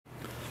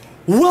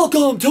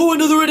Welcome to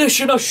another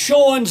edition of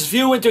Sean's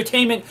View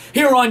Entertainment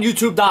here on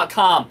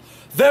YouTube.com.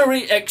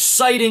 Very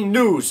exciting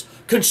news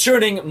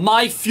concerning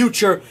my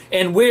future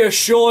and where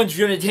Sean's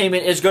View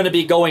Entertainment is going to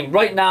be going.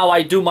 Right now,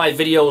 I do my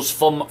videos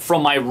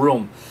from my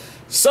room.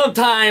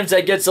 Sometimes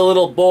that gets a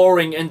little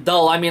boring and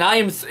dull. I mean, I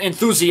am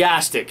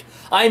enthusiastic.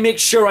 I make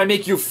sure I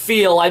make you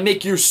feel, I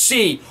make you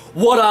see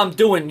what I'm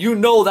doing. You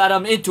know that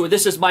I'm into it.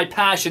 This is my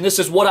passion. This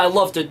is what I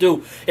love to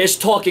do, is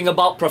talking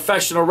about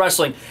professional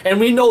wrestling. And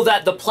we know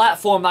that the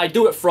platform I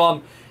do it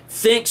from,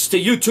 thanks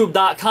to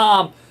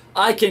YouTube.com,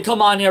 I can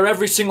come on here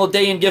every single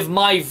day and give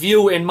my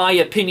view and my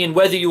opinion,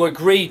 whether you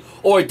agree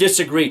or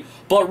disagree.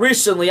 But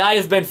recently, I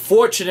have been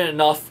fortunate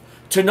enough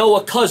to know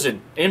a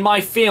cousin in my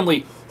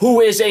family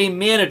who is a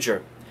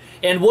manager.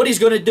 And what he's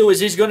going to do is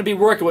he's going to be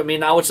working with me.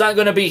 Now, it's not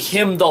going to be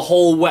him the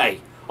whole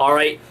way, all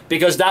right?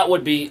 Because that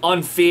would be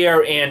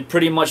unfair and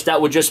pretty much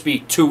that would just be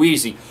too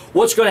easy.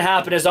 What's going to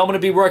happen is I'm going to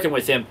be working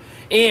with him.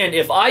 And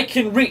if I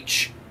can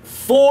reach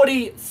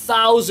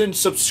 40,000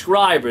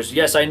 subscribers.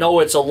 Yes, I know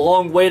it's a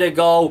long way to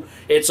go.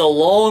 It's a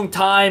long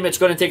time. It's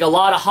going to take a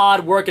lot of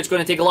hard work. It's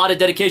going to take a lot of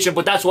dedication,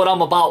 but that's what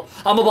I'm about.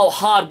 I'm about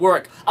hard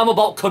work. I'm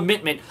about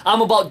commitment.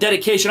 I'm about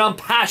dedication. I'm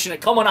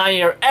passionate. Coming on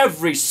here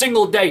every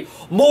single day,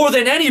 more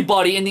than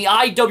anybody in the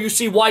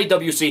IWC,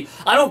 YWC.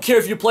 I don't care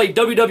if you play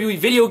WWE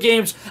video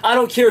games. I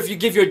don't care if you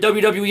give your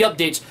WWE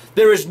updates.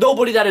 There is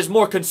nobody that is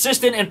more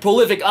consistent and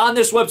prolific on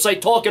this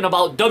website talking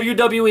about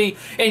WWE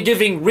and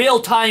giving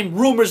real-time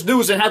rumors,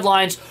 news, and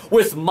headlines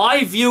with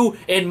my view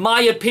and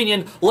my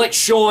opinion, like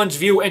Sean's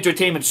View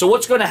Entertainment. So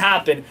what's going to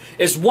happen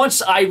is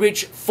once I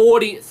reach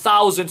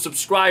 40,000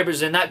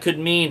 subscribers, and that could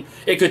mean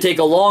it could take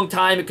a long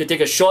time, it could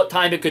take a short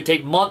time, it could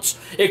take months,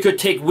 it could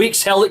take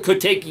weeks, hell, it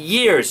could take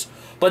years.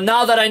 But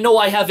now that I know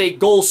I have a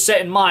goal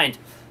set in mind,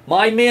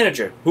 my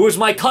manager, who is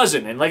my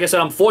cousin, and like I said,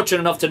 I'm fortunate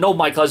enough to know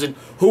my cousin,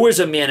 who is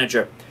a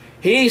manager,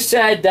 he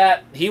said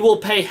that he will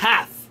pay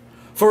half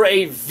for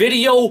a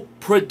video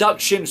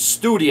production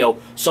studio,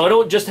 so I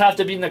don't just have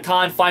to be in the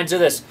confines of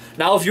this.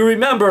 Now, if you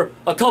remember,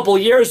 a couple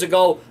years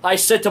ago, I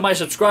said to my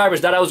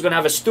subscribers that I was going to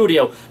have a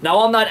studio.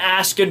 Now, I'm not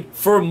asking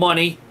for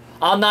money.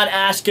 I'm not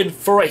asking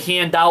for a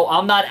handout.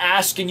 I'm not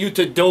asking you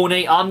to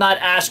donate. I'm not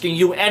asking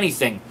you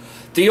anything.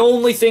 The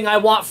only thing I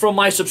want from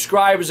my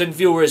subscribers and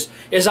viewers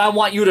is I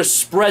want you to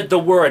spread the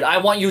word. I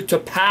want you to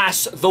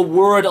pass the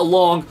word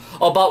along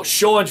about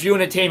Sean's View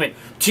Entertainment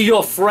to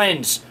your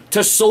friends,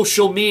 to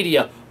social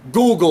media,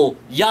 Google,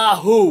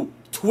 Yahoo,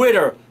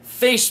 Twitter,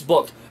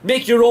 Facebook.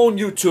 Make your own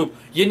YouTube.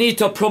 You need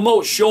to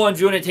promote Sean's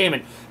View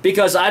Entertainment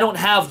because I don't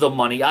have the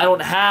money. I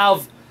don't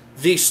have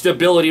the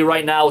stability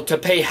right now to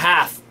pay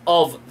half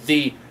of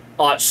the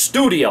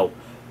studio.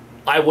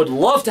 I would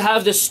love to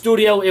have this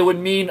studio. It would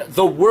mean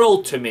the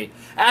world to me.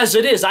 As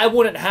it is, I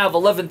wouldn't have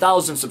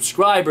 11,000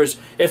 subscribers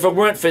if it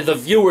weren't for the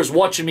viewers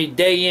watching me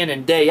day in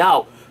and day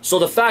out. So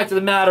the fact of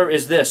the matter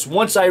is this.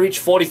 Once I reach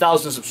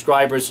 40,000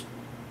 subscribers,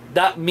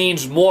 that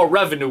means more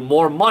revenue,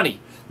 more money.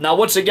 Now,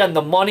 once again,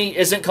 the money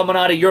isn't coming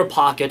out of your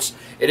pockets.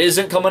 It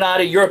isn't coming out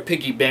of your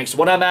piggy banks.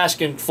 What I'm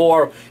asking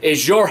for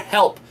is your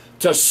help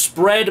to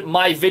spread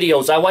my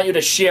videos. I want you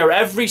to share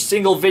every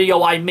single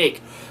video I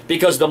make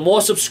because the more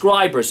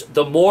subscribers,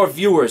 the more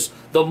viewers,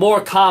 the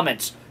more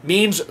comments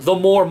means the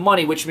more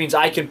money, which means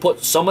I can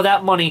put some of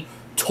that money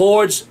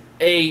towards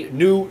a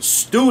new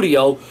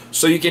studio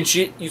so you can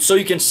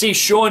see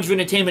Sean's View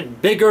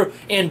Entertainment bigger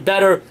and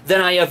better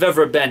than I have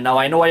ever been. Now,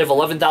 I know I have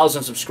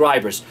 11,000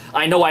 subscribers.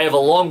 I know I have a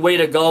long way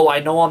to go. I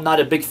know I'm not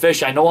a big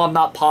fish. I know I'm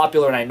not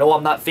popular, and I know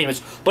I'm not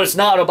famous. But it's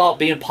not about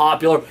being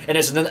popular, and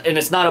it's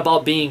not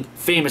about being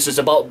famous. It's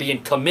about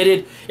being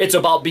committed. It's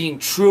about being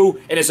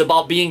true, and it's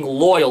about being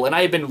loyal. And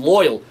I have been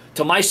loyal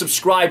to my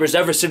subscribers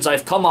ever since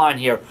I've come on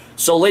here.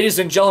 So, ladies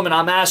and gentlemen,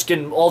 I'm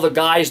asking all the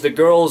guys, the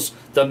girls,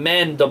 the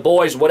men, the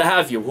boys, what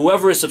have you,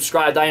 whoever is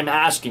subscribed, I am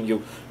asking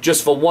you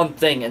just for one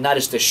thing, and that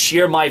is to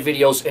share my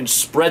videos and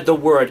spread the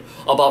word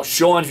about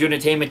Sean's View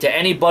Entertainment to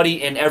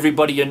anybody and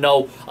everybody you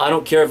know. I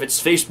don't care if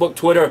it's Facebook,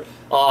 Twitter,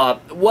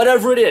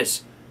 whatever it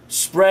is.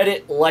 Spread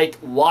it like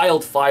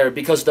wildfire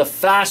because the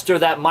faster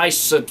that my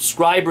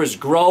subscribers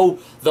grow,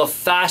 the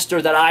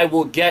faster that I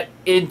will get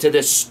into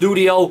this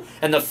studio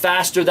and the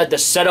faster that the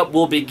setup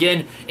will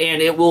begin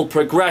and it will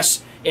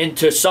progress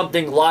into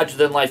something larger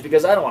than life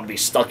because I don't want to be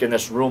stuck in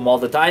this room all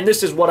the time.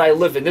 This is what I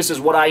live in. This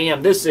is what I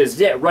am. This is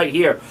it right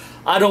here.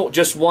 I don't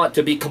just want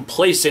to be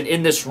complacent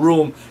in this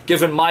room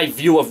given my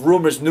view of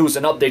rumors, news,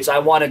 and updates. I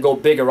want to go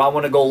bigger. I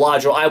want to go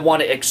larger. I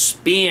want to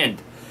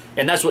expand.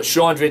 And that's what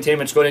Sean's View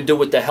Entertainment is going to do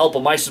with the help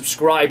of my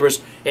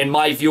subscribers and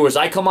my viewers.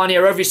 I come on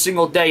here every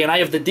single day, and I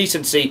have the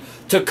decency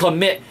to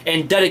commit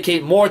and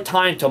dedicate more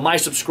time to my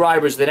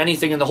subscribers than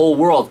anything in the whole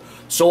world.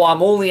 So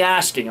I'm only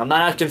asking. I'm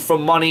not asking for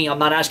money. I'm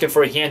not asking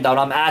for a handout.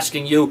 I'm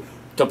asking you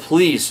to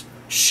please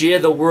share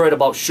the word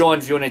about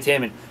Sean's View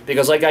Entertainment.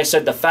 Because like I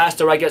said, the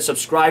faster I get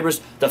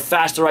subscribers, the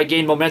faster I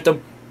gain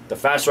momentum, the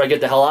faster I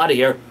get the hell out of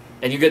here.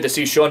 And you get to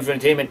see Sean's View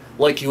Entertainment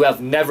like you have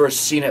never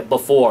seen it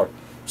before.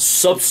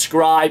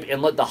 Subscribe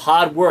and let the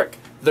hard work,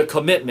 the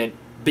commitment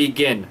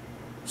begin.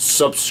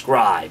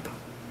 Subscribe.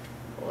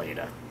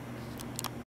 Later.